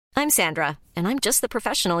I'm Sandra, and I'm just the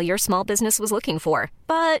professional your small business was looking for.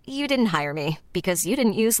 But you didn't hire me because you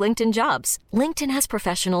didn't use LinkedIn Jobs. LinkedIn has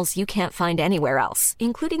professionals you can't find anywhere else,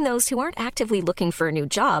 including those who aren't actively looking for a new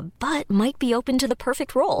job, but might be open to the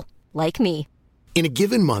perfect role, like me. In a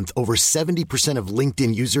given month, over 70% of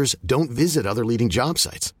LinkedIn users don't visit other leading job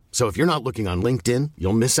sites. So if you're not looking on LinkedIn,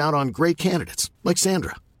 you'll miss out on great candidates like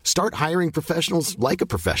Sandra. Start hiring professionals like a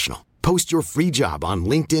professional. Post your free job on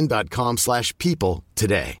linkedin.com/people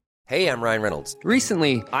today. Hey, I'm Ryan Reynolds.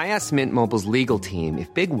 Recently, I asked Mint Mobile's legal team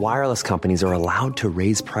if big wireless companies are allowed to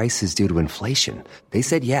raise prices due to inflation. They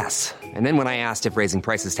said yes. And then when I asked if raising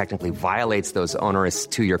prices technically violates those onerous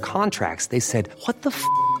two-year contracts, they said, "What the f***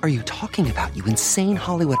 are you talking about, you insane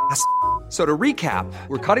Hollywood ass?" So to recap,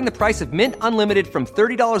 we're cutting the price of Mint Unlimited from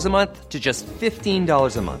 $30 a month to just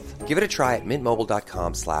 $15 a month. Give it a try at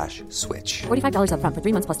mintmobile.com/switch. $45 up front for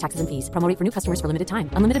 3 months plus taxes and fees. Promo rate for new customers for limited time.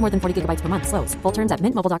 Unlimited more than 40 gigabytes per month. Slows full terms at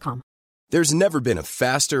mintmobile.com. There's never been a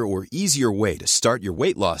faster or easier way to start your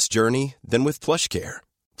weight loss journey than with PlushCare.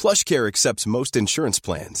 PlushCare accepts most insurance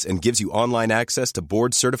plans and gives you online access to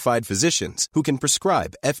board-certified physicians who can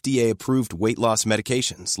prescribe FDA-approved weight loss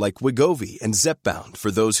medications like Wegovy and Zepbound for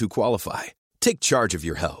those who qualify. Take charge of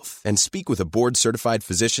your health and speak with a board-certified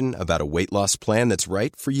physician about a weight loss plan that's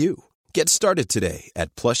right for you. Get started today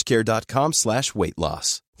at plushcare.com/weight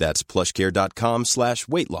loss. That's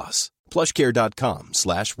plushcare.com/weight loss.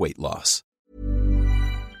 plushcare.com/weight loss.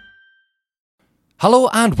 Hello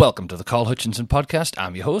and welcome to the Carl Hutchinson podcast.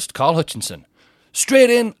 I'm your host, Carl Hutchinson.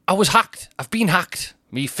 Straight in, I was hacked. I've been hacked.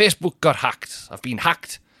 Me Facebook got hacked. I've been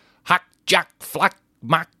hacked. Hack, jack, flack,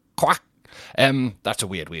 mac, quack. That's a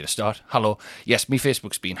weird way to start. Hello. Yes, me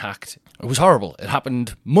Facebook's been hacked. It was horrible. It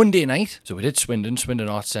happened Monday night. So we did Swindon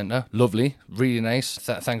Arts Centre. Lovely. Really nice.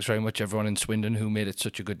 Thanks very much everyone in Swindon who made it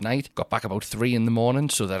such a good night. Got back about 3 in the morning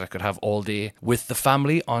so that I could have all day with the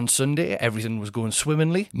family on Sunday. Everything was going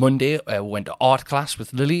swimmingly. Monday, we went to art class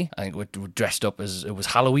with Lily. I think we were dressed up as it was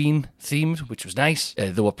Halloween themed, which was nice.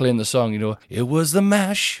 They were playing the song, it was the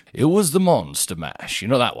mash. It was the monster mash. You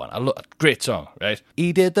know that one. Great song, right?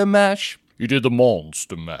 He did the mash. You did the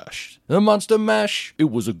monster mash. The monster mash, it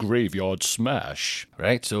was a graveyard smash.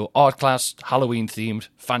 Right, so art class, Halloween themed,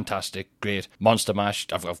 fantastic, great. Monster mash,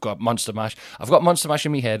 I've got monster mash. I've got monster mash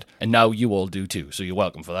in my head, and now you all do too, so you're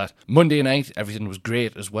welcome for that. Monday night, everything was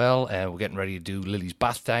great as well. We're getting ready to do Lily's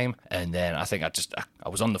bath time, and then I think I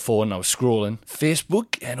was on the phone, I was scrolling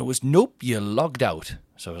Facebook, and it was, nope, you're logged out.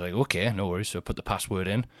 So I was like, okay, no worries, so I put the password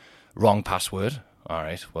in. Wrong password. All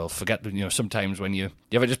right, well, forget, sometimes when you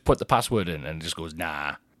ever just put the password in and it just goes,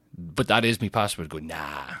 nah. But that is my password. Go,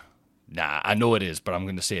 nah, I know it is, but I'm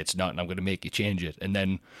going to say it's not, and I'm going to make you change it. And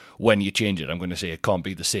then when you change it, I'm going to say it can't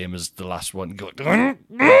be the same as the last one. Go,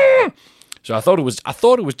 so I thought it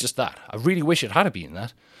was just that. I really wish it had been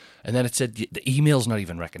that. And then it said the email's not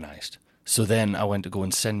even recognised. So then I went to go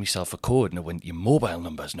and send myself a code, and it went, your mobile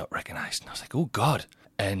number's not recognised. And I was like, oh, God.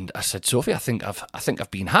 And I said, Sophie, I think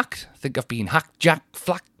I've been hacked. I think I've been hacked, Jack,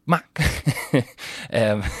 Flack, Mac.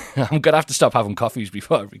 I'm going to have to stop having coffees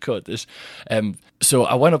before I record this. So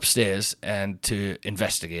I went upstairs to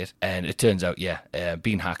investigate, and it turns out,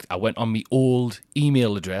 being hacked. I went on my old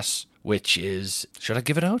email address, which is... Should I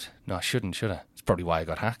give it out? No, I shouldn't, should I? It's probably why I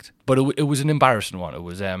got hacked. But it was an embarrassing one. It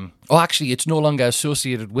was... actually, it's no longer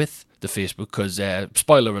associated with the Facebook because,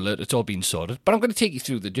 spoiler alert, it's all been sorted. But I'm going to take you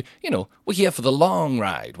through we're here for the long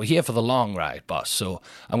ride. We're here for the long ride, boss. So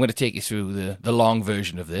I'm going to take you through the long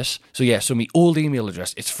version of this. So my old email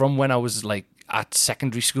address, it's from when I was at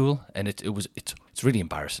secondary school, and it's really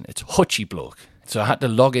embarrassing. It's Hutchie Bloke. So I had to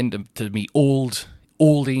log into my old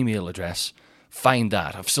email address, find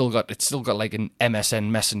that. It's still got like an MSN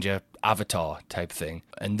Messenger avatar type thing.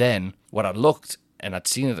 And then when I looked, and I'd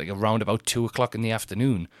seen it around about 2 o'clock in the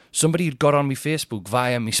afternoon, somebody had got on my Facebook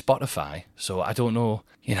via my Spotify. So I don't know,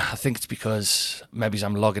 I think it's because maybe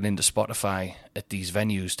I'm logging into Spotify at these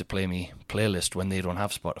venues to play me playlist when they don't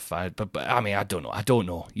have Spotify. But I mean, I don't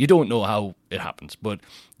know. You don't know how it happens. But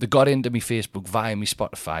they got into my Facebook via my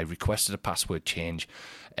Spotify, requested a password change,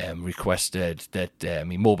 requested that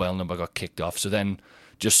my mobile number got kicked off. So then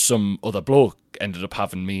just some other bloke ended up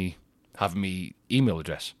having me email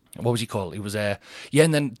address. What was he called? It was and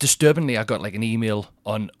then disturbingly, I got an email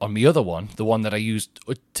on my other one, the one that I used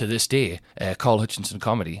to this day, Carl Hutchinson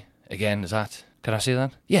Comedy. Again, is that? Can I say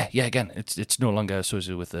that? Yeah. Again, it's no longer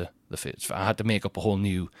associated with the fit. I had to make up a whole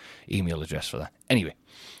new email address for that. Anyway,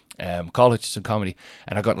 Carl Hutchinson Comedy,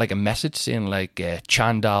 and I got a message saying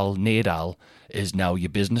Chandal Nadal is now your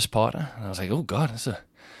business partner, and I was like, oh God, that's a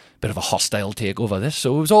bit of a hostile takeover. This,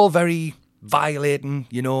 so it was all very violating,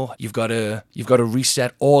 you've got to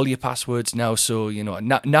reset all your passwords now. So,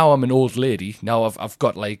 now I'm an old lady. Now I've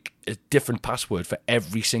got like a different password for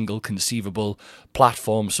every single conceivable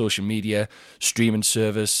platform, social media, streaming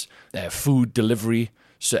service, food delivery.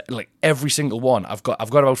 So like every single one, I've got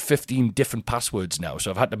about 15 different passwords now.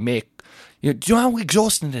 So I've had to make, do you know how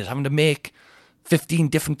exhausting it is having to make 15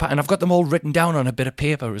 different and I've got them all written down on a bit of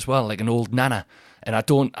paper as well, like an old nana. And I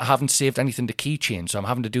haven't saved anything to keychain, so I'm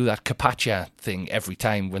having to do that Capacha thing every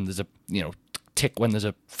time when there's a, tick when there's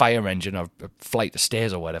a fire engine or a flight of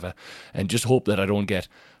stairs or whatever, and just hope that I don't get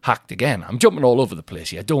hacked again. I'm jumping all over the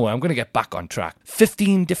place here. Don't worry, I'm going to get back on track.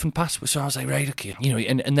 15 different passwords. So I was like, right, okay.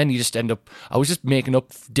 And then you just end up, I was just making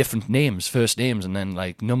up different names, first names, and then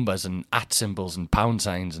like numbers and @ symbols and pound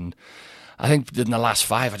signs. And I think in the last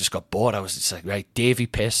 5, I just got bored. I was just like, right, Davey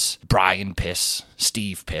Piss, Brian Piss,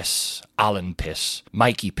 Steve Piss, Alan Piss,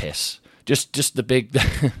 Mikey Piss. Just the big,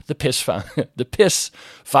 the Piss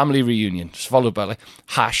family reunion, just followed by like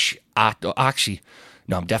actually,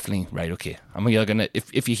 no, I'm definitely, right, okay. I'm gonna,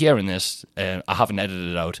 if you're hearing this, I haven't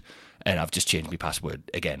edited it out, and I've just changed my password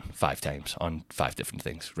again 5 times on 5 different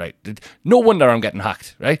things, right? No wonder I'm getting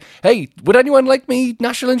hacked, right? Hey, would anyone like me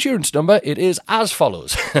national insurance number? It is as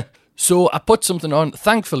follows. So I put something on.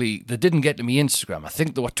 Thankfully, they didn't get to me Instagram. I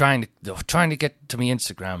think they were trying to get to me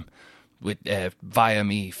Instagram with via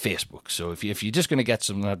me Facebook. So if you're just going to get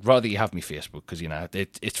something, I'd rather you have me Facebook, because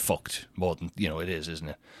it's fucked more than it is, isn't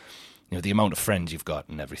it? The amount of friends you've got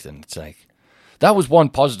and everything. It's like, that was one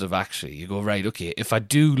positive actually. You go, right, okay, if I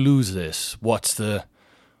do lose this, what's the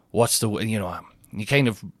you kind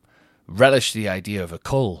of relish the idea of a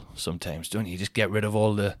cull sometimes, don't you? You just get rid of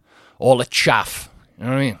all the chaff. You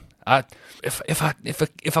know what I mean?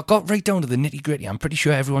 If I got right down to the nitty gritty, I'm pretty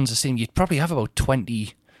sure everyone's the same. You'd probably have about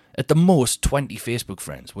 20, at the most 20 Facebook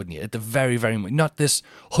friends, wouldn't you? At the very, very much, not this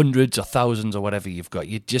hundreds or thousands or whatever you've got.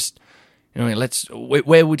 You'd just,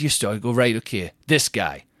 where would you start? You go, right, okay, this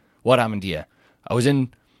guy, what happened here? I was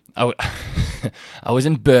in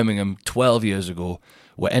Birmingham 12 years ago.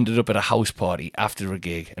 We ended up at a house party after a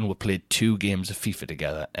gig, and we played 2 games of FIFA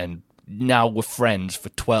together, and now we're friends for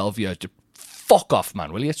 12 years. Fuck off,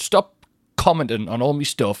 man, will you? Stop commenting on all my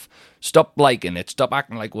stuff. Stop liking it. Stop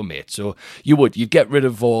acting like we're mates. So you'd get rid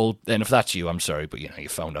of all, and if that's you, I'm sorry, but you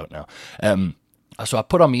found out now. So I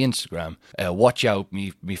put on my Instagram, watch out,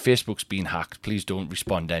 me Facebook's been hacked, please don't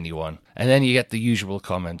respond to anyone. And then you get the usual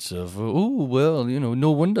comments of, oh, well,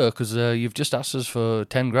 no wonder, because you've just asked us for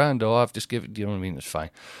 10 grand, or I've just given, you know what I mean, it's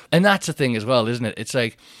fine. And that's the thing as well, isn't it? It's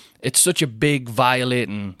like, it's such a big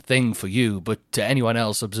violating thing for you, but to anyone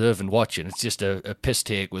else observing, watching, it's just a piss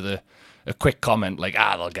take with a quick comment like,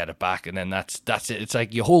 they'll get it back, and then that's it. It's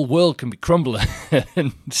like your whole world can be crumbling,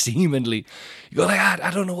 and seemingly you go like,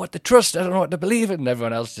 I don't know what to trust, I don't know what to believe in, and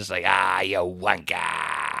everyone else just like, you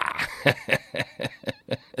wanker.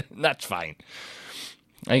 That's fine.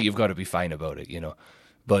 I think you've got to be fine about it,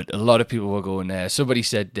 But a lot of people were going, somebody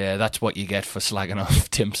said that's what you get for slagging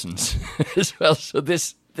off Timpsons as well. So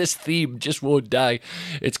this theme just won't die.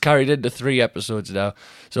 It's carried into 3 episodes now.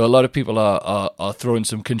 So a lot of people are throwing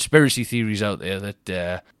some conspiracy theories out there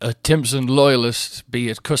that a Timpson loyalist, be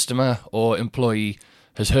it customer or employee,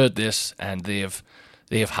 has heard this and they have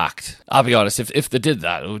hacked. I'll be honest, if they did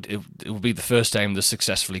that, it would be the first time they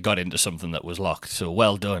successfully got into something that was locked. So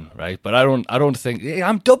well done, right? But I don't think,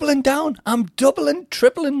 I'm doubling down. I'm doubling,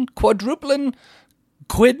 tripling, quadrupling,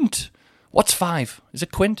 quint. What's 5? Is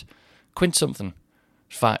it quint? Quint something.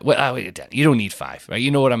 5. Well, you don't need 5, right?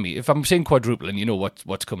 You know what I mean. If I'm saying quadrupling, you know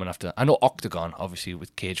what's coming after. I know octagon, obviously,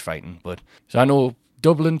 with cage fighting, but so I know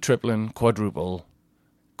doubling, tripling, quadruple,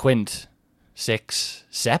 quint, 6,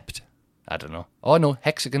 sept. I don't know. Oh no,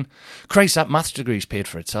 hexagon. Christ, that maths degree's paid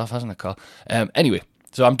for itself, hasn't it, Carl? Anyway,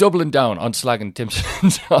 so I'm doubling down on slagging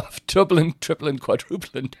Timpsons off, doubling, tripling,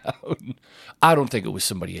 quadrupling down. I don't think it was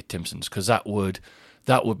somebody at Timpsons, because that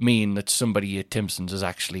would mean that somebody at Timpsons has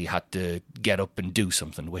actually had to get up and do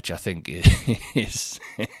something, which I think is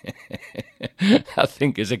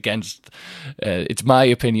is against. It's my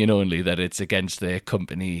opinion only that it's against their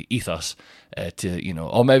company ethos.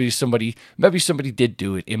 Or maybe somebody did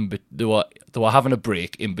do it they were having a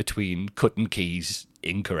break in between cutting keys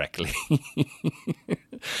incorrectly,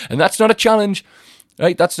 and that's not a challenge,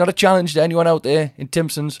 right? That's not a challenge to anyone out there in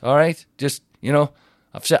Timpsons. All right, just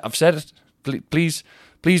I've said it. Please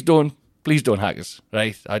don't hack us,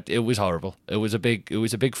 right? It was horrible. It was a big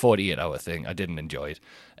 48-hour thing. I didn't enjoy it.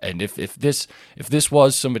 And if this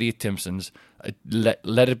was somebody at Timpsons, let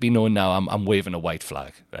it be known now. I'm waving a white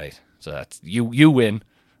flag, right? So that's you win,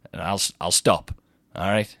 and I'll stop. All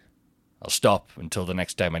right, I'll stop until the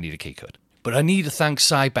next time I need a key code. But I need to thank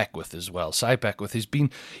Cy Beckwith as well. Cy Beckwith he's been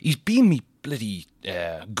me bloody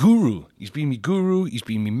guru. He's been me guru. He's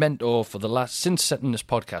been me mentor for since setting this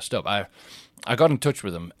podcast up. I got in touch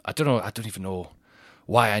with him. I don't even know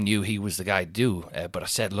why I knew he was the guy to do. But I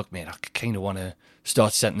said, look, mate, I kind of want to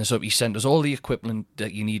start setting this up. He sent us all the equipment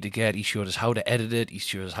that you need to get. He showed us how to edit it. He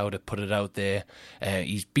showed us how to put it out there.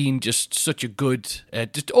 He's been just such a good,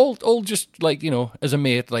 just all just like, as a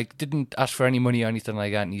mate, like didn't ask for any money or anything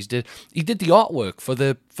like that. And he did the artwork for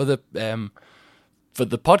the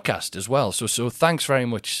podcast as well. So thanks very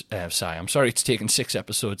much, Cy. I'm sorry it's taken 6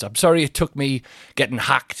 episodes. I'm sorry it took me getting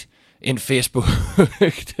hacked in Facebook.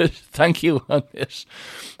 Thank you on this.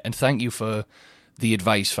 And thank you for the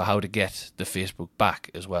advice for how to get the Facebook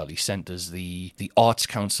back as well. He sent us the Arts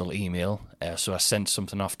Council email. So I sent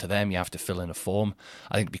something off to them. You have to fill in a form.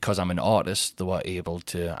 I think because I'm an artist, they were able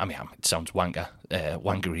to, it sounds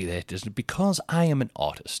wankery there, doesn't it? Because I am an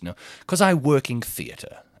artist. No, because I work in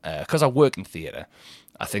theatre. I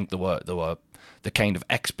think they kind of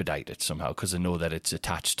expedite it somehow because they know that it's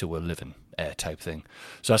attached to a living type thing.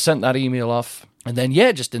 So I sent that email off, and then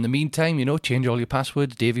just in the meantime, change all your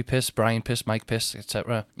passwords: Davey Piss, Brian Piss, Mike Piss,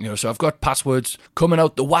 etc. So I've got passwords coming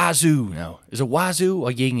out the wazoo now. Is it wazoo or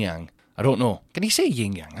yin yang? I don't know. Can you say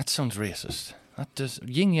yin yang? That sounds racist.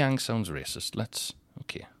 Yin yang sounds racist. Let's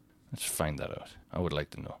find that out. I would like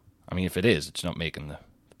to know. I mean, if it is, it's not making the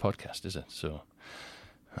podcast, is it? So.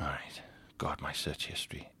 All right. God, my search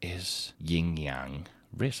history is yin yang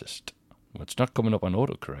racist. Well, it's not coming up on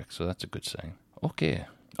autocorrect, so that's a good sign. Okay.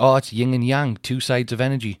 Oh, it's yin and yang, 2 sides of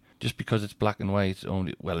energy. Just because it's black and white,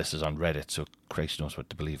 only. Well, this is on Reddit, so Christ knows what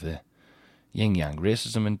to believe there. Yin yang,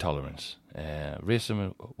 racism and tolerance.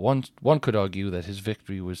 Racism. One could argue that his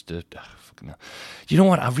victory was the. Fucking hell. You know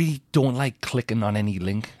what? I really don't like clicking on any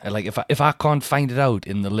link. Like if I can't find it out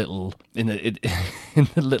in the little in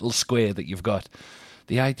the little square that you've got.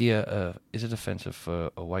 The idea of, is it offensive for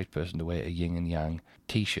a white person to wear a yin and yang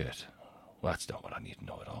t-shirt? Well, that's not what I need to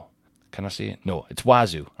know at all. Can I see it? No, it's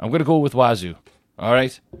wazoo. I'm going to go with wazoo. All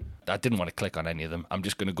right? I didn't want to click on any of them. I'm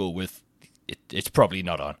just going to go with it's probably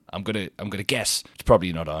not on. I'm going to guess it's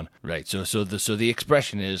probably not on. Right. So the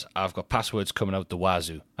expression is I've got passwords coming out the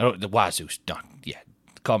wazoo. The wazoo's not. Yeah.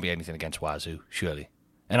 Can't be anything against wazoo, surely.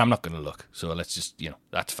 And I'm not going to look. So let's just,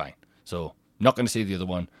 that's fine. So not going to say the other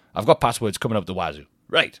one. I've got passwords coming out the wazoo.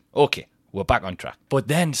 Right, okay, we're back on track. But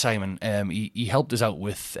then Simon, he helped us out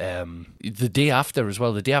with the day after as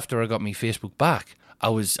well. The day after I got my Facebook back, I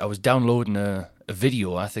was downloading a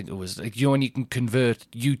video. I think it was like when you can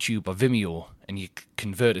convert YouTube or Vimeo and you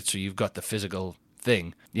convert it so you've got the physical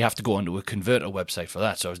thing. You have to go onto a converter website for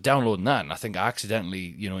that. So I was downloading that, and I think I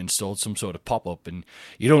accidentally, installed some sort of pop-up, and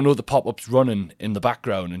you don't know the pop-up's running in the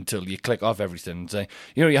background until you click off everything and say,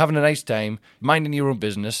 you're having a nice time, minding your own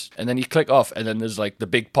business, and then you click off, and then there's like the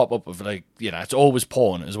big pop-up of like, it's always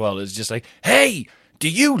porn as well. It's just like, hey, do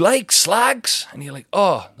you like slags? And you're like,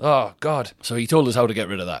 oh, God. So he told us how to get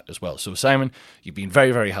rid of that as well. So Simon, you've been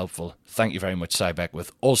very, very helpful. Thank you very much, Cy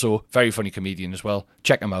Beckwith. Also, very funny comedian as well.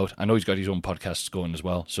 Check him out. I know he's got his own podcasts going as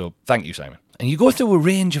well. So thank you, Simon. And you go through a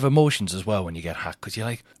range of emotions as well when you get hacked, because you're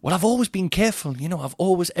like, well, I've always been careful. I've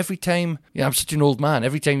always, every time, I'm such an old man.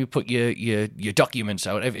 Every time you put your documents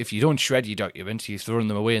out, if you don't shred your documents, you're throwing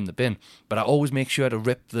them away in the bin. But I always make sure to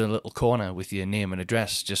rip the little corner with your name and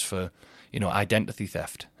address just for, identity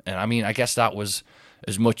theft. And I mean, I guess that was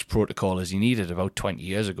as much protocol as you needed about 20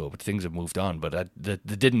 years ago, but things have moved on. But they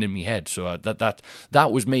didn't in my head. So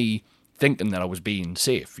that was me thinking that I was being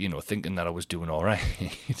safe, thinking that I was doing all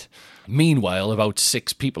right. Meanwhile, about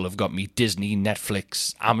 6 people have got me Disney,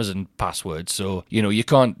 Netflix, Amazon passwords. So, you're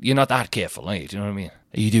not that careful, are you? Do you know what I mean?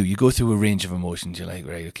 You do. You go through a range of emotions. You're like,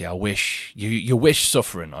 right, okay, I wish. You wish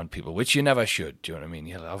suffering on people, which you never should. Do you know what I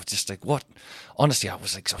mean? I was just like, what? Honestly, I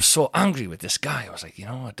was so angry with this guy. I was like,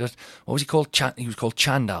 what was he called? He was called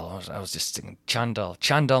Chandal. I was just thinking, Chandal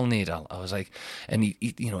Nadal. I was like, and he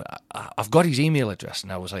I've got his email address,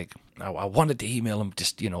 and I was like, I wanted to email him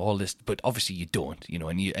just, all this, but obviously you don't,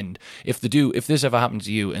 and if this ever happens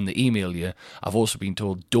to you and they email you, I've also been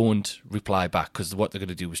told don't reply back, because what they're going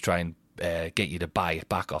to do is try and get you to buy it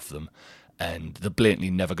back off them, and they're blatantly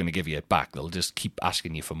never going to give you it back. They'll just keep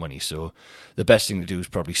asking you for money. So the best thing to do is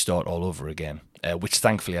probably start all over again, which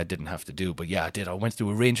thankfully I didn't have to do. But yeah, I did. I went through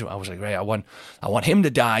a range of, I was like, right, I want him to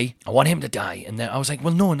die. I want him to die. And then I was like,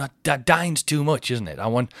 well, no, not that. Dying's too much, isn't it? I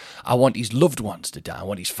want his loved ones to die. I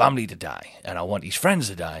want his family to die, and I want his friends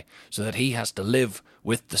to die, so that he has to live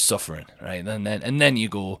with the suffering, right? And then you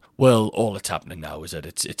go, well, all that's happening now is that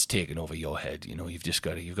it's taken over your head.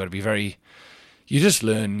 You've got to be very. you just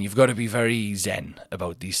learn you've got to be very zen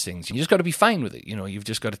about these things. You just got to be fine with it. You've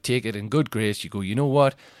just got to take it in good grace. You go, you know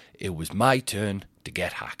what? It was my turn to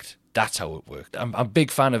get hacked. That's how it worked. I'm a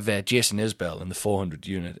big fan of Jason Isbell in the 400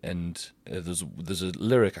 Unit, and there's a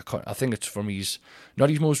lyric, I think it's from not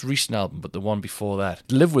his most recent album, but the one before that.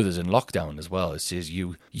 Live With Us in Lockdown as well. It says,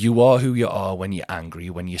 you are who you are when you're angry,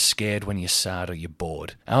 when you're scared, when you're sad, or you're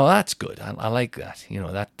bored. Oh, that's good. I like that.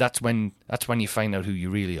 That's when you find out who you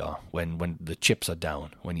really are, when the chips are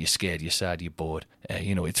down, when you're scared, you're sad, you're bored.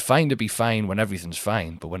 It's fine to be fine when everything's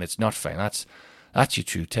fine, but when it's not fine, that's your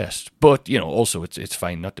true test. But, also it's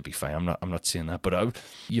fine not to be fine. I'm not saying that. But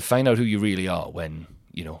you find out who you really are when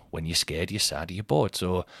you're scared, you're sad, you're bored.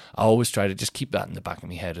 So I always try to just keep that in the back of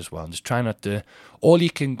my head as well. And just try not to... All you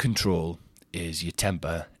can control is your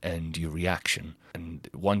temper and your reaction. And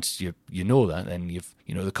once you know that, then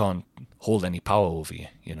they can't hold any power over you.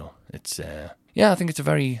 It's... I think it's a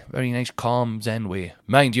very, very nice, calm, zen way.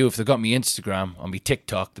 Mind you, if they got me Instagram or me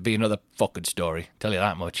TikTok, there'd be another fucking story. Tell you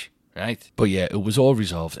that much. Right? But yeah, it was all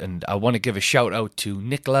resolved, and I want to give a shout out to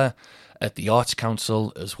Nicola at the Arts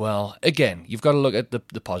Council as well. Again, you've got to look at the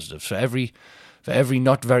positives. For every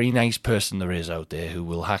not very nice person there is out there who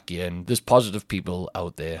will hack you, and there's positive people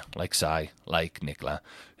out there like Sai, like Nicola,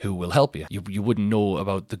 who will help you. You wouldn't know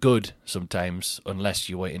about the good sometimes unless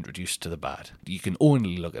you were introduced to the bad. You can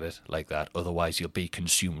only look at it like that, otherwise you'll be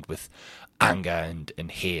consumed with anger and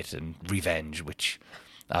hate and revenge, which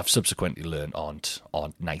I've subsequently learned aren't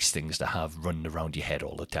nice things to have running around your head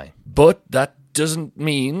all the time. But that doesn't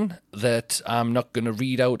mean that I'm not going to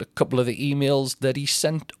read out a couple of the emails that he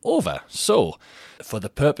sent over. So, for the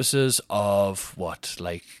purposes of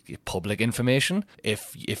public information,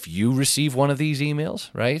 if you receive one of these emails,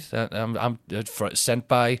 right, I'm sent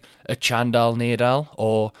by a Chandal Nadal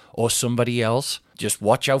or somebody else, just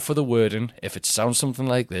watch out for the wording. If it sounds something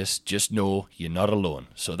like this, just know you're not alone.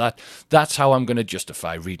 So that's how I'm going to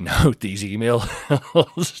justify reading out these emails.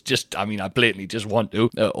 I blatantly just want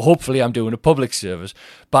to. Hopefully I'm doing a public service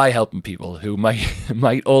by helping people who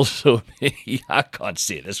might also be... I can't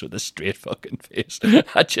say this with a straight fucking face.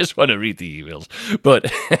 I just want to read the emails.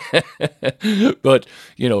 But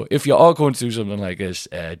if you are going through something like this,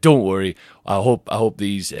 don't worry. I hope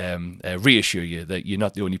these reassure you that you're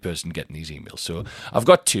not the only person getting these emails. So I've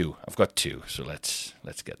got two. So let's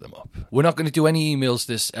get them up. We're not going to do any emails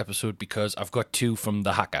this episode because I've got two from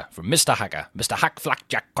the hacker, from Mr. Hacker, Mr. Hack Flack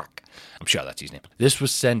Jack Quack. I'm sure that's his name. This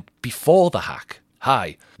was sent before the hack.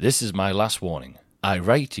 Hi, this is my last warning. I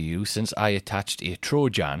write to you since I attached a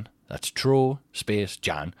Trojan, that's Tro space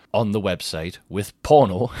Jan, on the website with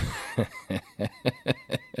porno.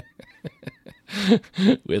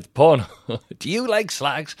 With porno. Do you like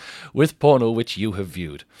slags? With porno which you have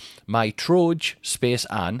viewed. My Troj space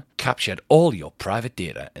An captured all your private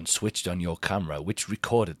data and switched on your camera, which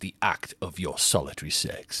recorded the act of your solitary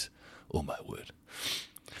sex. Oh my word.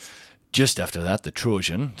 Just after that, the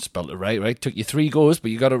Trojan, spelled it right, took you 3 goes,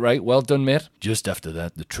 but you got it right, well done, mate. Just after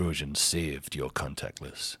that, the Trojan saved your contact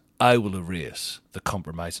list. I will erase the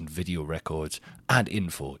compromising video records and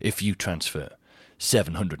info if you transfer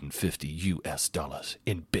 $750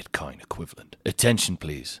 in Bitcoin equivalent. Attention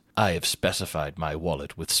please, I have specified my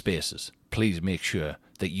wallet with spaces. Please make sure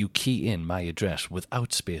that you key in my address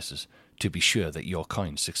without spaces to be sure that your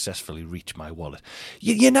coins successfully reach my wallet.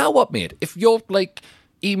 You know what, mate? If you're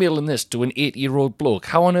emailing this to an 80-year-old bloke,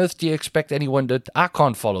 how on earth do you expect anyone to... I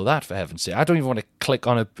can't follow that, for heaven's sake. I don't even want to click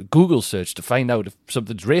on a Google search to find out if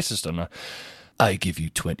something's racist or not. I give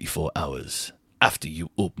you 24 hours after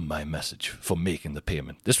you open my message for making the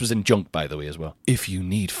payment. This was in junk, by the way, as well. If you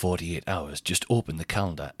need 48 hours, just open the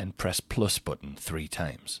calendar and press plus button 3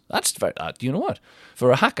 times. That's very... you know what?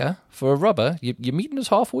 For a hacker, for a robber, you're meeting us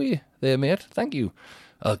halfway there, mate. Thank you.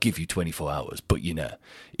 I'll give you 24 hours, but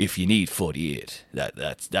if you need 48,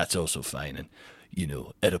 that's also fine. And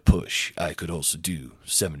at a push, I could also do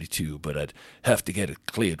 72, but I'd have to get it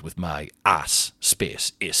cleared with my ass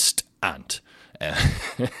space ist ant.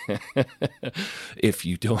 If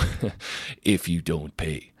you don't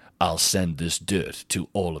pay, I'll send this dirt to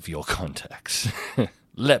all of your contacts.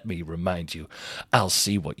 Let me remind you, I'll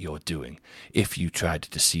see what you're doing. If you try to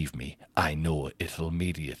deceive me, I know it'll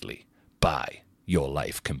immediately. Bye. Your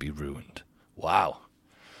life can be ruined. Wow.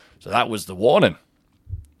 So that was the warning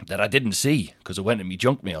that I didn't see because it went in me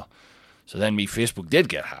junk mail. So then me Facebook did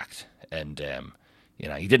get hacked. And, You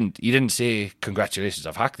know, he didn't say congratulations,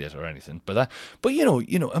 I've hacked it or anything. But you know,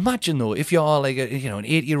 imagine though if you're like an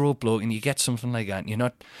 80-year-old bloke and you get something like that,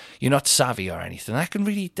 and you're not savvy or anything, that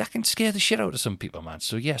can scare the shit out of some people, man.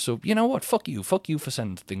 So yeah, so you know what? Fuck you for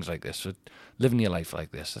sending things like this, for living your life like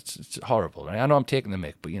this. It's horrible, right? I know I'm taking the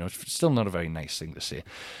mick, but it's still not a very nice thing to say.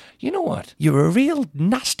 You know what? You're a real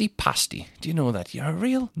nasty pasty. Do you know that? You're a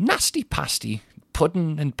real nasty pasty.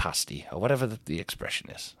 Pudding and pasty, or whatever the expression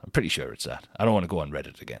is. I'm pretty sure it's that. I don't want to go on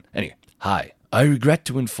Reddit again. Anyway, hi. I regret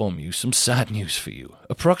to inform you some sad news for you.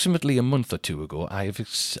 Approximately a month or two ago, I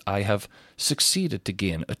have succeeded to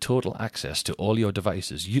gain a total access to all your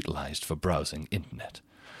devices utilized for browsing internet.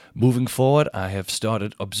 Moving forward, I have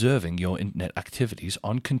started observing your internet activities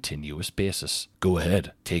on continuous basis. Go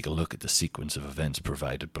ahead, take a look at the sequence of events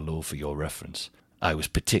provided below for your reference. I was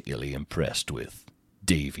particularly impressed with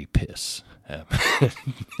Davy Piss. I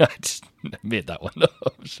just made that one up.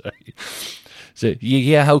 I'm sorry. So you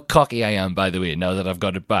hear how cocky I am, by the way, now that I've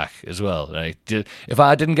got it back as well, right? If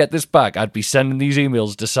I didn't get this back, I'd be sending these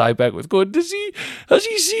emails to Cy Beckwith going, has he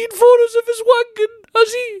seen photos of his wanking?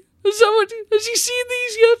 Has he seen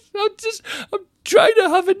these yet? I'm trying to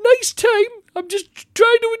have a nice time. I'm just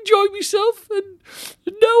trying to enjoy myself, and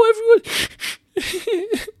now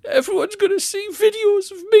everyone's going to see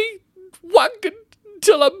videos of me wanking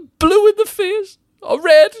until I'm blue in the face, or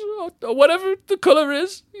red, or whatever the colour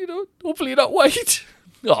is, hopefully not white.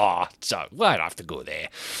 Oh, sorry, why'd I have to go there?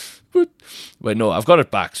 But no, I've got it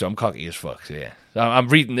back, so I'm cocky as fuck, so yeah. I'm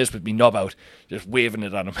reading this with me knob out, just waving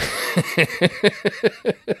it at him.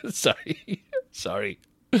 Sorry.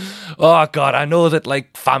 Oh, God, I know that,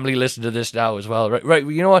 family listen to this now as well. Right,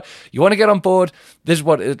 you know what? You want to get on board? This is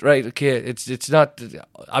what right, okay, it's not,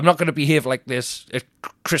 I'm not going to behave like this at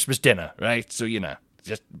Christmas dinner, right? So,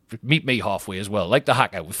 just meet me halfway as well, like the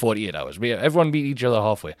hack out with 48 hours. Everyone meet each other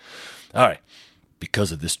halfway. All right.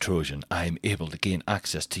 Because of this Trojan, I am able to gain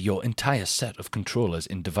access to your entire set of controllers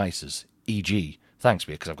in devices, e.g., thanks,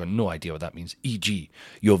 because I've got no idea what that means, e.g.,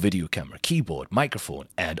 your video camera, keyboard, microphone,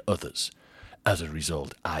 and others. As a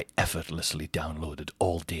result, I effortlessly downloaded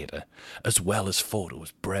all data, as well as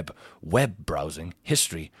photos, web browsing,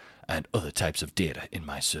 history, and other types of data in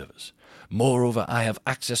my servers. Moreover, I have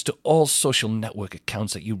access to all social network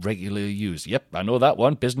accounts that you regularly use. Yep, I know that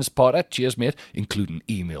one. Business partner, cheers mate, including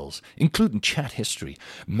emails, including chat history,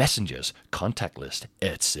 messengers, contact list,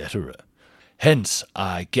 etc. Hence,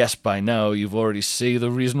 I guess by now you've already seen the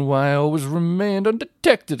reason why I always remained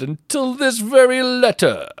undetected until this very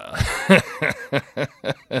letter.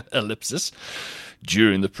 Ellipsis.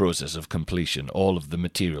 During the process of completion, all of the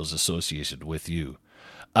materials associated with you.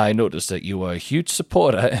 I noticed that you are a huge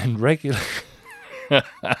supporter and regular...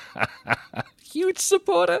 Huge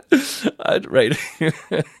supporter? Right.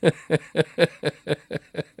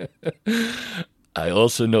 I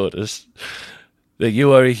also noticed that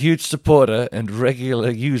you are a huge supporter and regular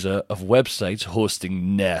user of websites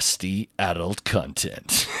hosting nasty adult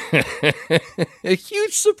content. A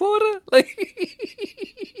huge supporter?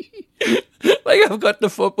 Like I've got the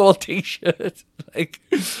football t-shirt.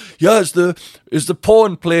 Is the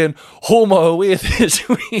pawn playing home or away this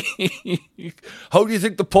week? How do you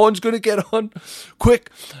think the pawn's going to get on? Quick,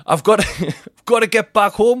 I've got to get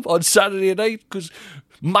back home on Saturday night because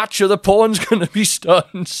Match of the Pawn's going to be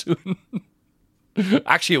starting soon.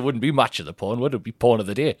 Actually, it wouldn't be Match of the Pawn, would it? It'd be Pawn of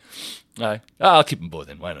the Day. I'll keep them both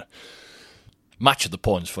in, why not? Match of the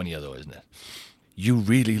Pawn's funnier though, isn't it? You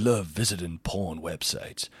really love visiting porn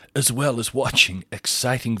websites, as well as watching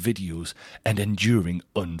exciting videos and enduring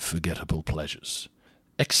unforgettable pleasures.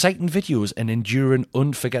 Exciting videos and enduring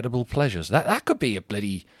unforgettable pleasures. That could be a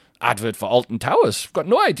bloody advert for Alton Towers. I've got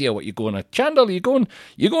no idea what you're going at. Chandler, you're going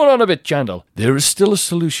on a bit, Chandler. There is still a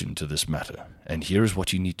solution to this matter, and here's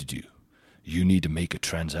what you need to do. You need to make a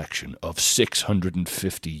transaction of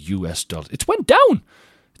 $650. It went down.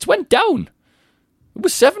 It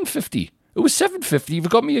was $750. It was $750. You've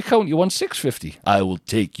got me account. You want $650. I will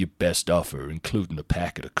take your best offer, including a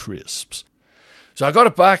packet of crisps. So I got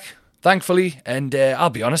it back, thankfully, and I'll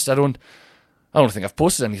be honest, I don't think I've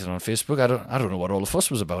posted anything on Facebook. I don't know what all the fuss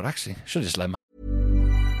was about, actually. Should have just let him.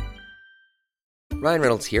 Ryan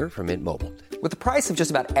Reynolds here from Mint Mobile. With the price of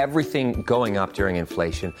just about everything going up during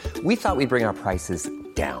inflation, we thought we'd bring our prices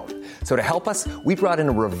down. So to help us, we brought in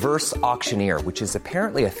a reverse auctioneer, which is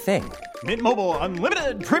apparently a thing. Mint Mobile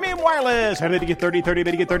Unlimited Premium Wireless. How to get 30, 30,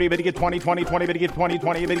 bit to get 30, bit to get 20, 20, 20, bit to get 20,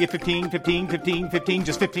 20, bit to get 15, 15, 15, 15,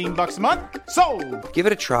 just $15 a month? Sold! Give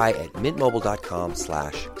it a try at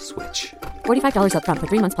mintmobile.com/switch. $45 up front for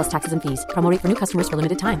 3 months plus taxes and fees. Promo rate for new customers for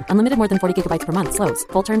limited time. Unlimited more than 40 gigabytes per month slows.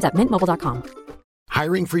 Full terms at mintmobile.com.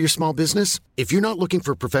 Hiring for your small business? If you're not looking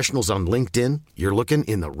for professionals on LinkedIn, you're looking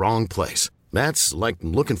in the wrong place. That's like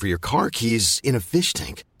looking for your car keys in a fish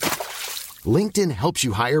tank. LinkedIn helps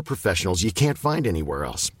you hire professionals you can't find anywhere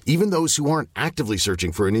else, even those who aren't actively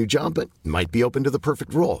searching for a new job but might be open to the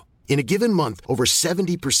perfect role. In a given month, over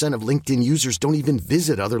 70% of LinkedIn users don't even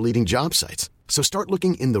visit other leading job sites. So start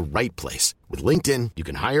looking in the right place. With LinkedIn, you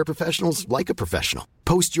can hire professionals like a professional.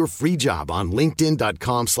 Post your free job on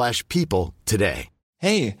linkedin.com/people today.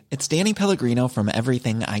 Hey, it's Danny Pellegrino from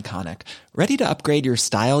Everything Iconic. Ready to upgrade your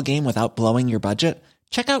style game without blowing your budget?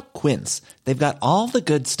 Check out Quince. They've got all the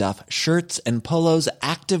good stuff, shirts and polos,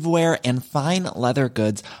 activewear, and fine leather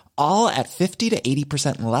goods, all at 50 to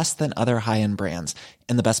 80% less than other high-end brands.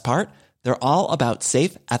 And the best part? They're all about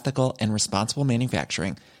safe, ethical, and responsible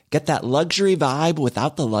manufacturing. Get that luxury vibe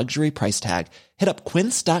without the luxury price tag. Hit up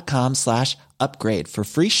quince.com/upgrade for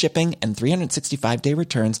free shipping and 365-day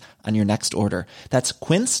returns on your next order. That's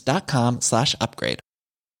quince.com/upgrade.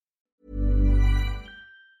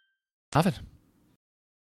 Have it.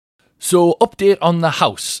 So, update on the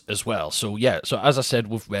house as well. So, as I said,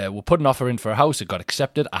 we're putting an offer in for a house. It got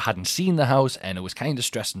accepted. I hadn't seen the house, and it was kind of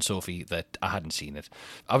stressing Sophie that I hadn't seen it.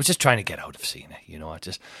 I was just trying to get out of seeing it,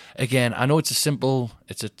 I know it's a simple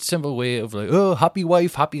way of like, oh, happy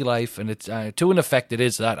wife, happy life, and it's to an effect it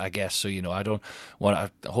is that, I guess. So, I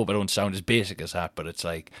hope I don't sound as basic as that, but it's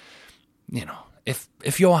like,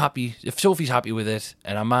 if you're happy, if Sophie's happy with it,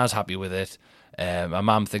 and our ma's happy with it. My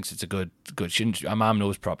mum thinks it's a good. My mum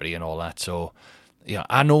knows property and all that, so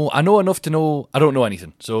I know enough to know I don't know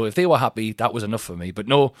anything. So if they were happy, that was enough for me. But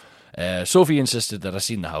no, Sophie insisted that I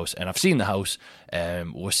seen the house, and I've seen the house.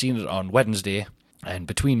 We're seeing it on Wednesday, and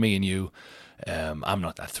between me and you, I'm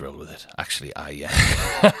not that thrilled with it. Actually,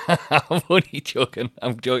 I'm only joking.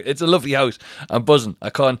 I'm joking. It's a lovely house. I'm buzzing.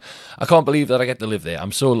 I can't believe that I get to live there.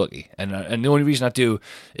 I'm so lucky. And the only reason I do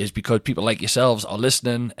is because people like yourselves are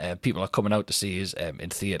listening. People are coming out to see us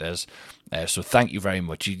in theatres. So thank you very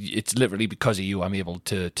much. It's literally because of you I'm able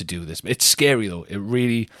to do this. It's scary though.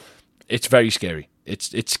 It's very scary.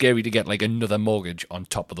 It's scary to get like another mortgage on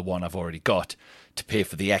top of the one I've already got to pay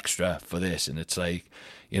for the extra for this. And it's like,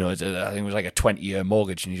 I think it was like a 20-year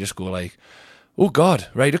mortgage, and you just go like, oh God,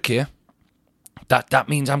 right, okay. That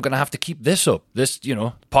means I'm going to have to keep this up. This,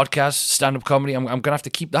 podcast, stand-up comedy, I'm going to have to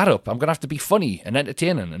keep that up. I'm going to have to be funny and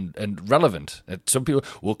entertaining and relevant. And some people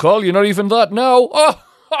will call you not even that now.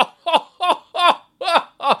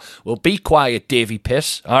 Well, be quiet, Davy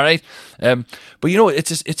Piss, all right? But,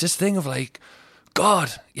 it's this thing of like,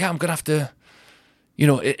 God, yeah, I'm going to have to...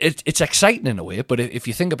 it's exciting in a way, but if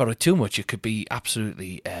you think about it too much, it could be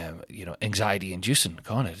absolutely, anxiety-inducing,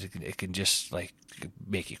 can't it? It can just, like,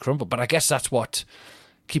 make you crumble. But I guess that's what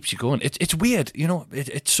keeps you going. It's weird,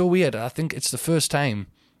 it's so weird. I think it's the first time,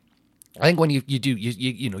 I think when you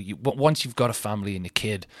once you've got a family and a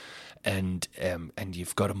kid and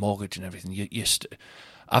you've got a mortgage and everything,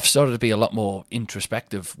 I've started to be a lot more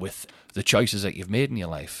introspective with the choices that you've made in your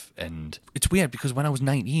life. And it's weird because when I was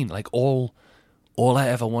 19, like, all I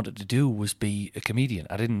ever wanted to do was be a comedian.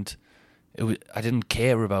 I didn't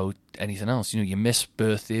care about anything else. You miss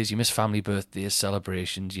birthdays, you miss family birthdays,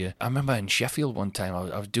 celebrations. I remember in Sheffield one time,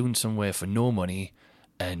 I was doing somewhere for no money,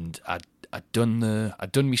 and I'd done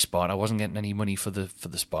my spot. I wasn't getting any money for the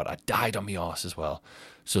spot. I died on my arse as well.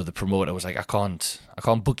 So the promoter was like, I can't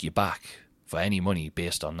book you back for any money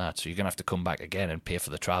based on that. So you're gonna have to come back again and pay for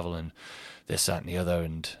the travel and this, that, and the other,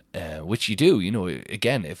 and which you do.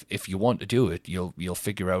 Again, if you want to do it, you'll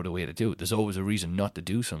figure out a way to do it. There's always a reason not to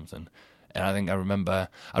do something. And I don't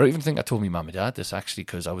even think I told my mum and dad this actually,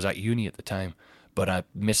 because I was at uni at the time, but I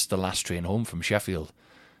missed the last train home from Sheffield,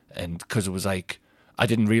 and because it was like I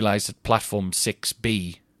didn't realise that platform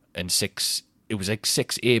 6B and 6, it was like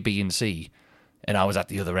 6A, B, and C, and I was at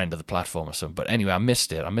the other end of the platform or something. But anyway, I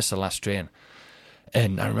missed it. I missed the last train.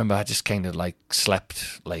 And I remember I just kind of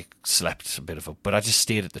slept a bit of it, but I just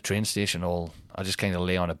stayed at the train station I just kind of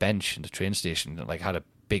lay on a bench in the train station and like had a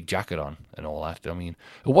big jacket on and all that. I mean,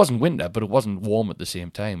 it wasn't winter, but it wasn't warm at the same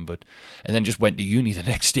time. And then just went to uni the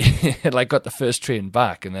next day and like got the first train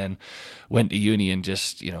back, and then went to uni and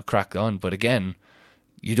just, cracked on. But again,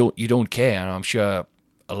 you don't care. And I'm sure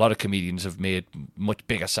a lot of comedians have made much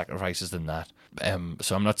bigger sacrifices than that.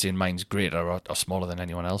 So I'm not saying mine's greater or smaller than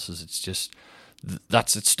anyone else's. It's just,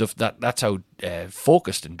 that's how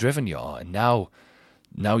focused and driven you are. And now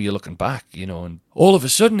you're looking back, and all of a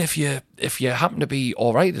sudden, if you happen to be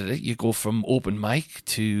all right at it, you go from open mic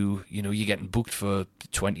to, you're getting booked for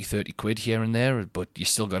 20, 30 quid here and there, but you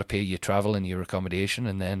still got to pay your travel and your accommodation,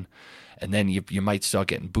 and then you might start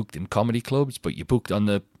getting booked in comedy clubs, but you booked on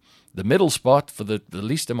the middle spot for the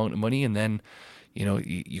least amount of money, and then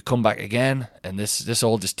you come back again, and this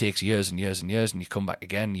all just takes years and years and years, and you come back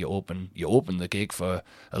again, you open the gig for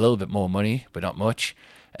a little bit more money, but not much,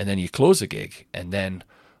 and then you close the gig, and then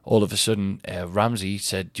all of a sudden, Ramsey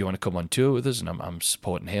said, "Do you want to come on tour with us?" And I'm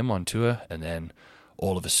supporting him on tour, and then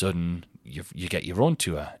all of a sudden you get your own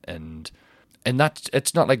tour, and that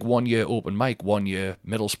it's not like 1 year open mic, 1 year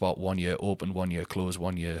middle spot, 1 year open, 1 year close,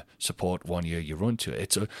 1 year support, 1 year your own tour.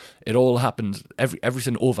 It all happens.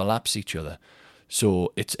 Everything overlaps each other.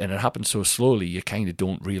 So it happens so slowly, you kind of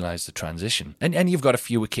don't realise the transition. And you've got a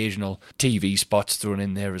few occasional TV spots thrown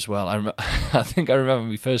in there as well. I think I remember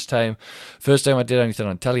my first time I did anything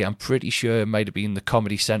on telly, I'm pretty sure it might have been the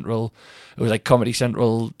Comedy Central. It was like Comedy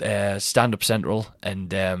Central, Stand Up Central.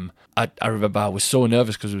 And I remember I was so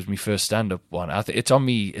nervous because it was my first stand-up one. It's on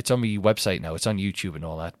me website now. It's on YouTube and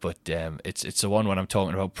all that. But it's the one when I'm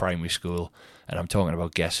talking about primary school and I'm talking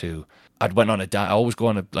about Guess Who. I'd went on a diet. I always go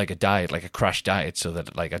on a diet, like a crash diet, so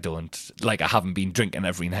that I haven't been drinking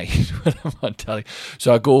every night when I'm on telly.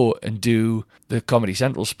 So I go and do the Comedy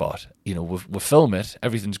Central spot. We film it.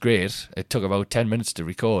 Everything's great. It took about 10 minutes to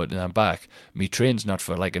record, and I'm back. Me train's not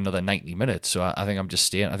for like another 90 minutes. So I think I'm just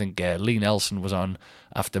staying. I think Lee Nelson was on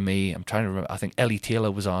after me. I'm trying to remember. I think Ellie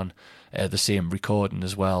Taylor was on the same recording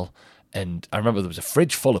as well. And I remember there was a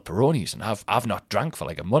fridge full of Peronis, and I've not drank for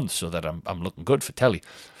like a month, so that I'm looking good for telly.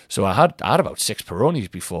 So I had about 6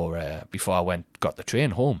 Peronis before I got the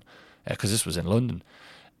train home, because this was in London,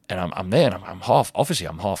 and I'm there, and I'm half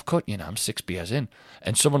cut, I'm 6 beers in,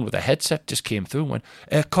 and someone with a headset just came through and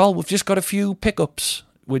went, "Carl, we've just got a few pickups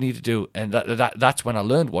we need to do," and that's when I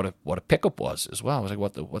learned what a pickup was as well. I was like,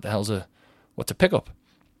 what the hell's what's a pickup?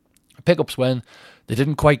 A pickup's when they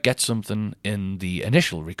didn't quite get something in the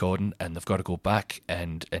initial recording and they've got to go back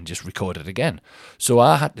and just record it again. So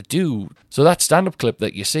I had to do... So that stand-up clip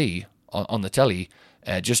that you see on the telly,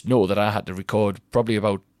 just know that I had to record probably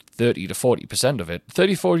about 30 to 40% of it.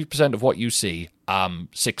 30-40% of what you see,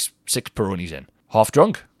 6 Peronis in. Half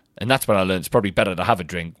drunk. And that's when I learned it's probably better to have a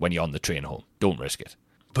drink when you're on the train home. Don't risk it.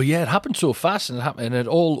 But yeah, it happened so fast, and it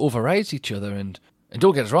all overrides each other, and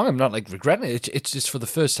don't get us wrong, I'm not like regretting it. It's just for the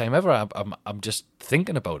first time ever, I'm just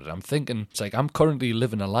thinking about it. I'm thinking, it's like I'm currently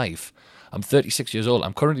living a life. I'm 36 years old.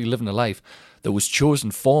 I'm currently living a life that was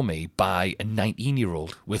chosen for me by a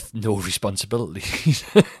 19-year-old with no responsibilities.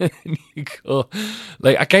 You go,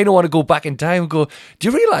 like, I kind of want to go back in time and go, do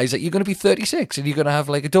you realise that you're going to be 36 and you're going to have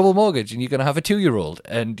like a double mortgage and you're going to have a 2-year-old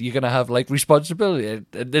and you're going to have like responsibility?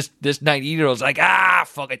 And this 19-year-old's like,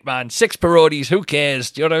 fuck it, man. 6 Peronis, who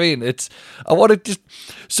cares? Do you know what I mean?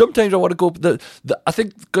 Sometimes I want to go, I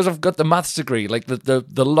think because I've got the maths degree, like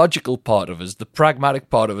the logical part of us, the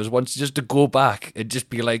pragmatic part of us wants just to go back and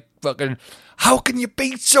just be like, fucking, how can you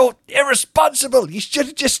be so irresponsible? You should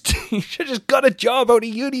have just got a job out of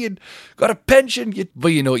uni and got a pension. But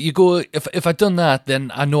you go, if I'd done that,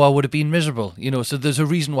 then I know I would have been miserable. So there's a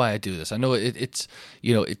reason why I do this. I know it's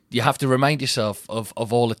you have to remind yourself of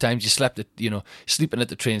all the times you slept at, sleeping at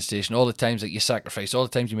the train station, all the times that you sacrificed, all the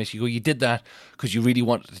times you missed. You go, you did that because you really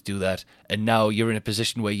wanted to do that, and now you're in a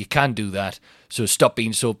position where you can do that. So stop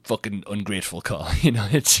being so fucking ungrateful, Carl.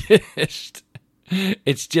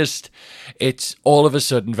 It's all of a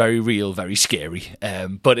sudden very real, very scary.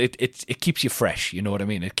 But it keeps you fresh. You know what I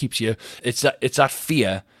mean? It keeps you. It's that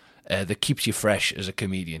fear that keeps you fresh as a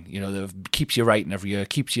comedian. That keeps you writing every year,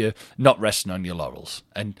 keeps you not resting on your laurels.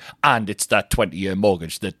 And it's that 20-year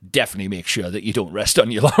mortgage that definitely makes sure that you don't rest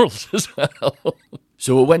on your laurels as well.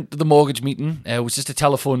 So we went to the mortgage meeting. It was just a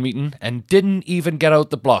telephone meeting and didn't even get out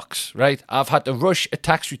the blocks, right? I've had to rush a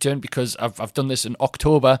tax return because I've done this in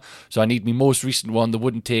October. So I need my most recent one that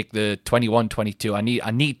wouldn't take the 21, 22. I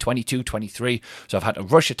need 22, 23. So I've had to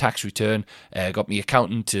rush a tax return. Got my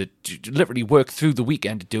accountant to literally work through the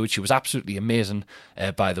weekend to do it. She was absolutely amazing,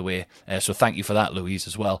 by the way. So thank you for that, Louise,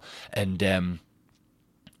 as well. And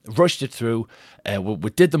rushed it through. We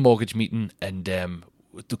did the mortgage meeting and...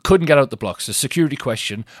 couldn't get out the blocks. The security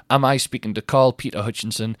question, am I speaking to Carl Peter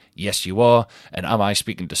Hutchinson? Yes, you are. And am I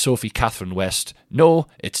speaking to Sophie Catherine West? No,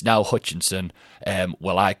 it's now Hutchinson.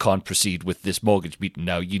 Well, I can't proceed with this mortgage meeting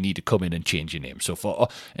now. You need to come in and change your name.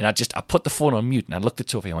 And I put the phone on mute and I looked at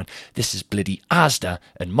Sophie and I went, this is bloody Asda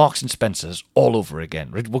and Marks and Spencer's all over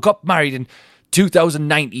again. We got married in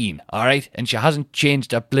 2019, all right? And she hasn't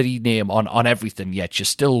changed her bloody name on everything yet. She's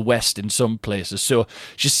still West in some places. So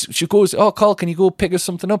she goes, oh, Carl, can you go pick us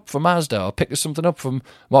something up from Asda or pick us something up from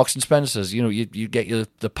Marks and Spencer's? You get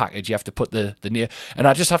the package, you have to put the name. And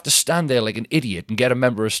I just have to stand there like an idiot and get a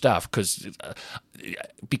member of staff because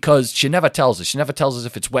because she never tells us. She never tells us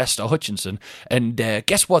if it's West or Hutchinson. And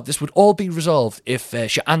guess what? This would all be resolved if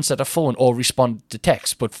she answered her phone or responded to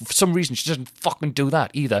text. But for some reason, she doesn't fucking do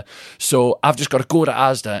that either. So I've just got to go to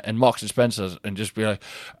Asda and Marks and Spencer's and just be like,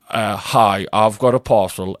 hi, I've got a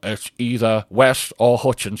parcel. It's either West or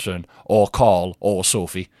Hutchinson or Carl or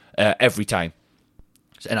Sophie every time.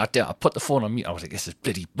 And I put the phone on mute. I was like, this is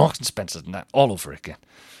bloody Marks and Spencer's and that all over again.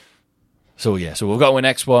 So yeah, so we've got our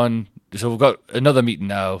next one. So we've got another meeting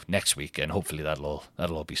now next week, and hopefully that'll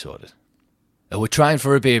all be sorted. We're trying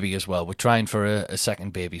for a baby as well. We're trying for a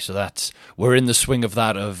second baby, so we're in the swing of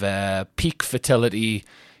that of peak fertility.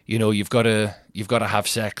 You know, you've got to have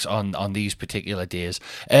sex on these particular days.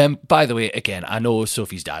 By the way, again, I know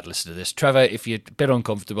Sophie's dad listened to this. Trevor, if you're a bit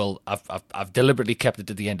uncomfortable, I've deliberately kept it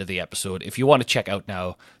to the end of the episode. If you want to check out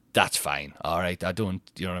now, that's fine. All right, I don't,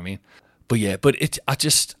 you know what I mean. But yeah,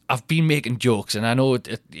 I've been making jokes, and I know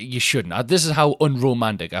you shouldn't. This is how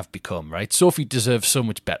unromantic I've become, right? Sophie deserves so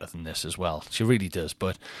much better than this as well. She really does.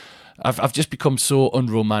 But I've just become so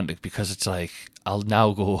unromantic because it's like I'll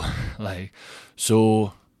now go like,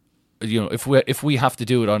 so, you know, if we have to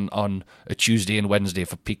do it on a Tuesday and Wednesday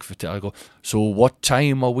for peak fertility, I go, so what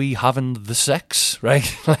time are we having the sex,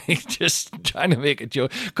 right? Like, just trying to make a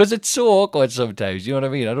joke because it's so awkward sometimes. You know what I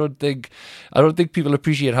mean? I don't think people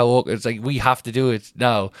appreciate how awkward it's like. We have to do it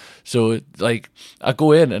now, so like I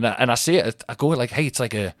go in and I say it. I go like, hey, it's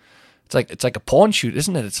like a porn shoot,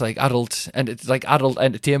 isn't it? It's like adult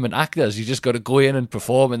entertainment actors. You just got to go in and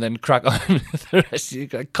perform and then crack on the rest. You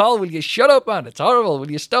go, Carl, will you shut up, man? It's horrible. Will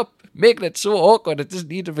you stop making it so awkward? It doesn't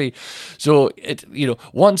need to be. So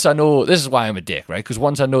once I know, this is why I'm a dick, right? Because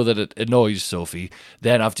once I know that it annoys Sophie,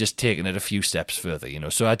 then I've just taken it a few steps further, you know.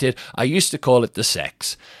 So I used to call it the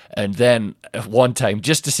sex, and then one time,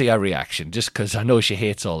 just to see her reaction, just because I know she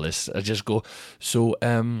hates all this, I just go, so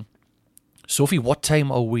Sophie, what time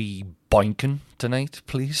are we boinking tonight,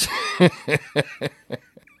 please?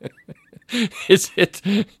 Is it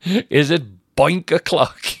boink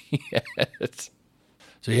o'clock? Yes.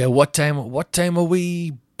 So yeah, what time are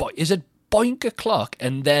we? Is it boink o'clock?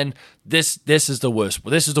 And then this is the worst.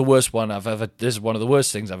 This is the worst one I've ever. This is one of the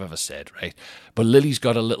worst things I've ever said, right? But Lily's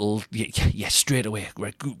got a little. Yeah, straight away.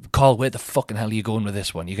 Right, Carl, where the fucking hell are you going with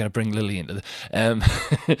this one? You're gonna bring Lily into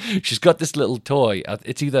the. She's got this little toy.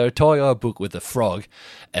 It's either a toy or a book with a frog,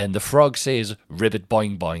 and the frog says "ribbit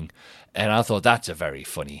boing boing," and I thought that's a very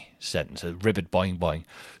funny sentence. A ribbit boing boing.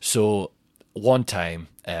 So one time,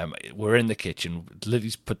 we're in the kitchen.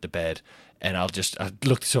 Lily's put to bed. And I looked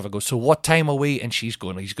at her and go, so what time are we? And he's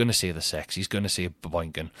going to say the sex. He's going to say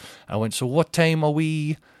boinking. I went, so what time are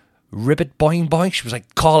we? Ribbit boing boing? She was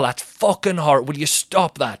like, Carl, that's fucking hard. Will you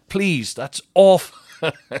stop that, please? That's awful.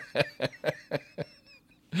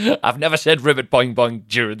 I've never said ribbit boing boing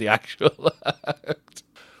during the actual act.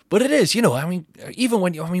 But it is, you know, I mean, even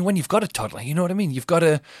when you've got a toddler, you know what I mean? You've got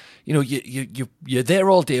to, you know, you're there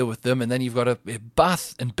all day with them, and then you've got a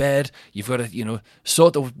bath and bed. You've got to, you know,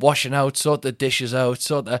 sort the washing out, sort the dishes out,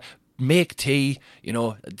 make tea. You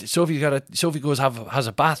know, Sophie goes has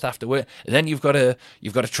a bath after work, and then you've got to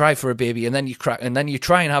try for a baby, and then you try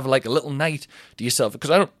and have like a little night to yourself because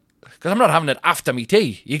I'm not having it after me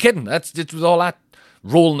tea. You kidding? It's with all that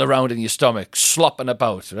rolling around in your stomach, slopping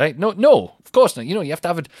about, right? No, of course not. You know, you have to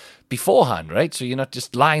have it beforehand, right? So you're not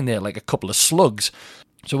just lying there like a couple of slugs.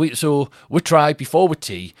 So we try before with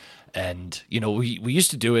tea, and you know, we used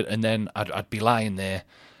to do it, and then I'd be lying there,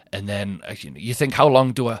 and then you think, how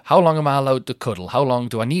long am I allowed to cuddle? How long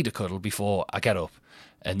do I need to cuddle before I get up?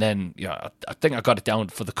 And then, you know, I think I got it down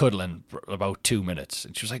for the cuddling about 2 minutes,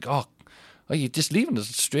 and she was like, "Oh, you're just leaving us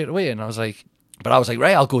straight away," and I was like,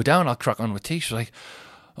 right, I'll go down, I'll crack on with tea. She's like,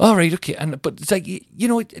 all right, okay. But it's like, you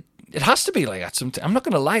know, it has to be like that. I'm not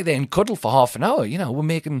going to lie there and cuddle for half an hour. You know, I'm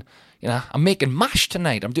making mash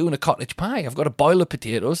tonight. I'm doing a cottage pie. I've got to boil the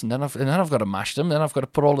potatoes, and then I've got to mash them. Then I've got to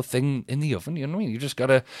put all the thing in the oven. You know what I mean? You just got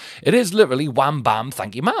to. It is literally wham bam,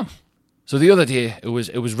 thank you, ma'am. So the other day it was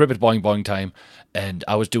ribbit boing boing time, and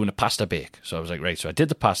I was doing a pasta bake. So I was like, right. So I did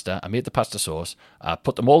the pasta. I made the pasta sauce. I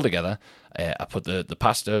put them all together. I put the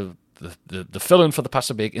pasta. The filling for the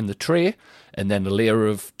pasta bake in the tray, and then a layer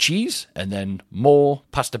of cheese, and then more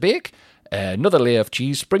pasta bake, another layer of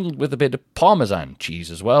cheese sprinkled with a bit of Parmesan cheese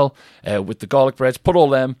as well, with the garlic breads. Put all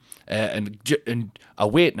them, and I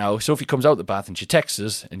wait now. Sophie comes out the bath and she texts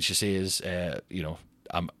us and she says,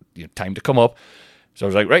 time to come up. So I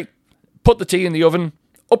was like, right, put the tea in the oven,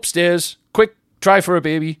 upstairs, quick, try for a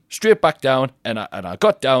baby, straight back down, and I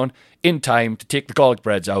got down in time to take the garlic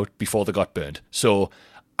breads out before they got burned. So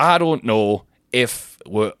I don't know if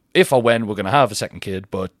or when we're going to have a second kid,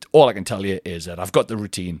 but all I can tell you is that I've got the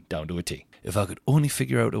routine down to a T. if I could only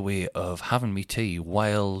figure out a way of having me tea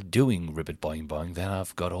while doing Ribbit Boing Boing, then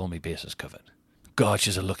I've got all my bases covered. God,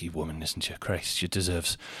 she's a lucky woman, isn't she? Christ, she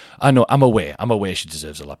deserves... I know, I'm aware she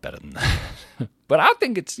deserves a lot better than that. But I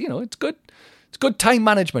think it's, it's good. It's good time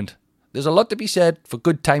management. There's a lot to be said for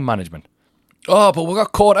good time management. Oh, but we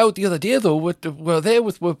got caught out the other day, though.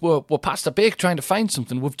 We're past the break trying to find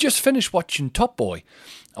something. We've just finished watching Top Boy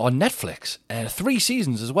on Netflix. 3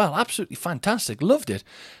 seasons as well. Absolutely fantastic. Loved it.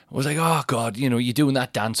 I was like, oh, God, you're doing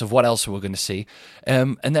that dance of what else we're going to see.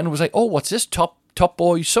 And then it was like, oh, what's this? Top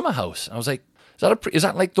Boy Summer House. And I was like, is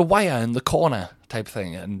that like The Wire in the corner type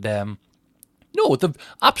thing? And no, they've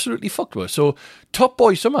absolutely fucked with it. So Top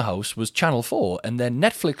Boy Summer House was Channel 4, and then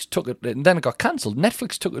Netflix took it, and then it got cancelled.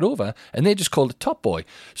 Netflix took it over, and they just called it Top Boy.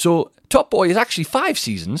 So Top Boy is actually 5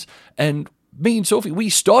 seasons, and me and Sophie, we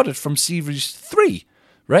started from series 3,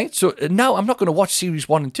 right? So now I'm not going to watch series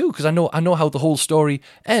 1 and 2, because I know how the whole story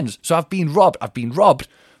ends. So I've been robbed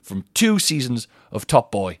from 2 seasons of Top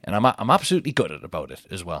Boy, and I'm absolutely gutted about it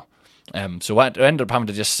as well. So I ended up having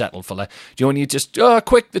to just settle for when you just,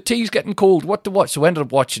 quick, the tea's getting cold, what to watch? So I ended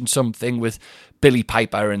up watching something with Billy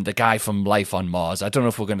Piper and the guy from Life on Mars. I don't know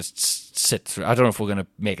if we're going to sit through, I don't know if we're going to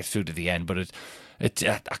make it through to the end, but I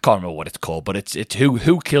can't remember what it's called, but it's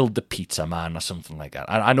Who Killed the Pizza Man or something like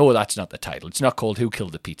that. I know that's not the title. It's not called Who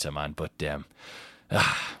Killed the Pizza Man, but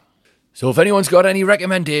so if anyone's got any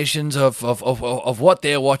recommendations of what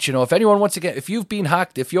they're watching, or if anyone wants to if you've been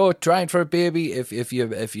hacked, if you're trying for a baby, if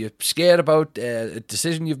you're scared about a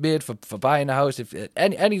decision you've made for buying a house, if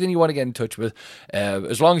anything you want to get in touch with,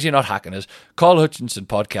 as long as you're not hacking us,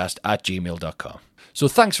 carlhutchinsonpodcast@gmail.com. So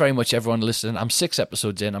thanks very much, everyone, listening. I'm 6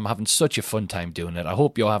 episodes in. I'm having such a fun time doing it. I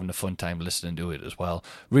hope you're having a fun time listening to it as well.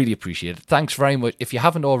 Really appreciate it. Thanks very much. If you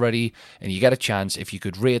haven't already and you get a chance, if you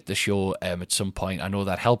could rate the show at some point, I know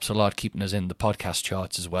that helps a lot, keeping us in the podcast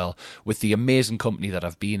charts as well, with the amazing company that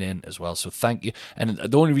I've been in as well. So thank you. And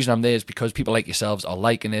the only reason I'm there is because people like yourselves are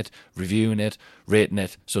liking it, reviewing it, rating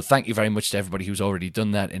it. So thank you very much to everybody who's already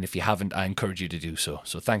done that. And if you haven't, I encourage you to do so.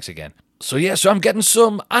 So thanks again. So I'm getting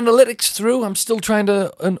some analytics through. I'm still trying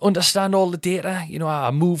to understand all the data.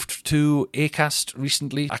 I moved to Acast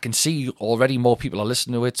recently. I can see already more people are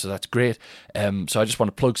listening to it, so that's great. So I just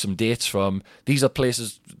want to plug some dates from. These are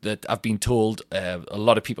places that I've been told a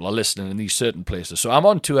lot of people are listening in these certain places. So I'm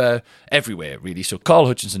on to everywhere, really. So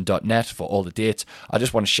carlhutchinson.net for all the dates. I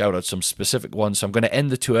just want to shout out some specific ones. So I'm going to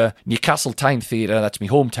end the tour. Newcastle Tyne Theatre, that's my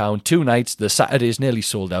hometown. 2 nights. The Saturday's nearly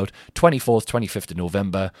sold out. 24th, 25th of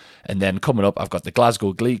November. And then coming up, I've got the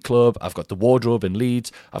Glasgow Glee Club, I've got the Wardrobe in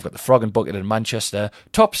Leeds, I've got the Frog and Bucket in Manchester,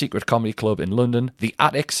 Top Secret Comedy Club in London, the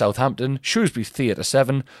Attic, Southampton, Shrewsbury Theatre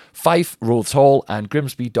 7, Fife, Rothes Hall, and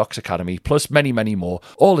Grimsby Docks Academy, plus many, many more.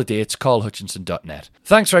 All the dates, carlhutchinson.net.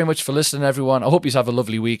 Thanks very much for listening, everyone. I hope you have a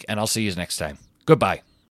lovely week, and I'll see you next time. Goodbye.